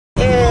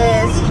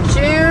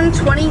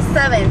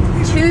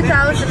27th,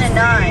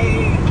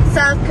 2009,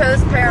 South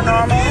Coast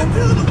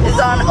Paranormal is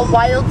on a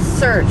wild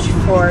search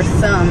for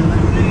some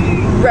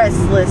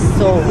restless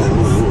souls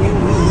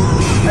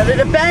at an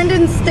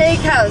abandoned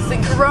steakhouse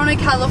in Corona,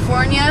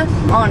 California,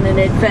 on an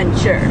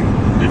adventure.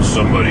 Did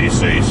somebody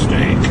say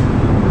steak?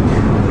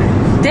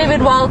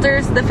 David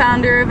Walters, the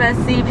founder of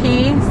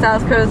SCP,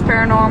 South Coast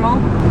Paranormal,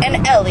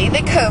 and Ellie, the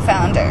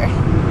co-founder.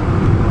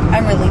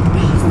 I'm really the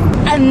best.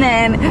 And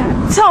then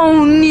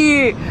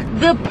Tony,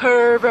 the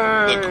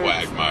pervert. The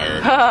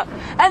quagmire.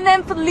 And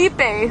then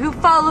Felipe, who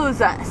follows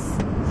us,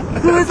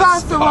 who is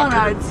also on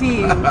our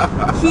team.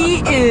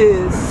 He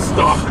is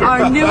Stalker.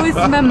 our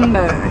newest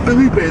member.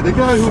 Felipe, the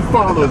guy who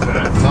follows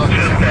us. Just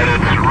that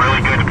it's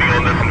really good to be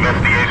on this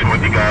investigation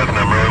with you guys, and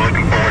I'm really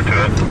looking forward to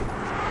it.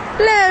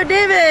 Hello,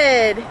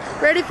 David.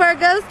 Ready for a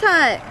ghost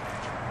hunt?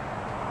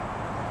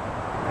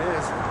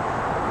 Yes.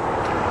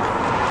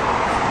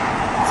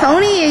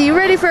 Tony, are you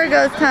ready for a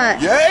ghost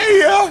hunt?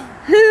 Yeah!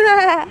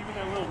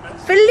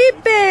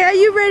 Felipe, are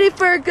you ready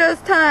for a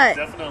ghost hunt?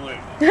 Definitely.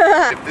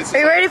 Are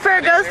you ready for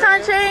a ghost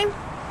hunt, Shane?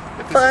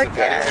 Fuck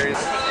yeah.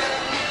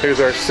 Here's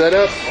our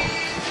setup.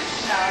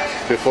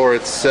 Before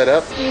it's set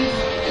up,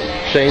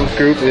 Shane's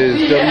group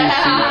is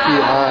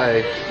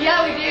WCPI.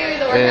 Yeah, we do.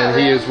 And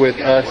he is with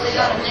us,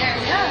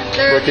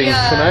 working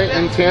tonight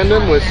in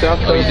tandem with South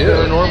Coast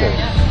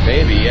Paranormal.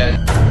 Maybe, yeah.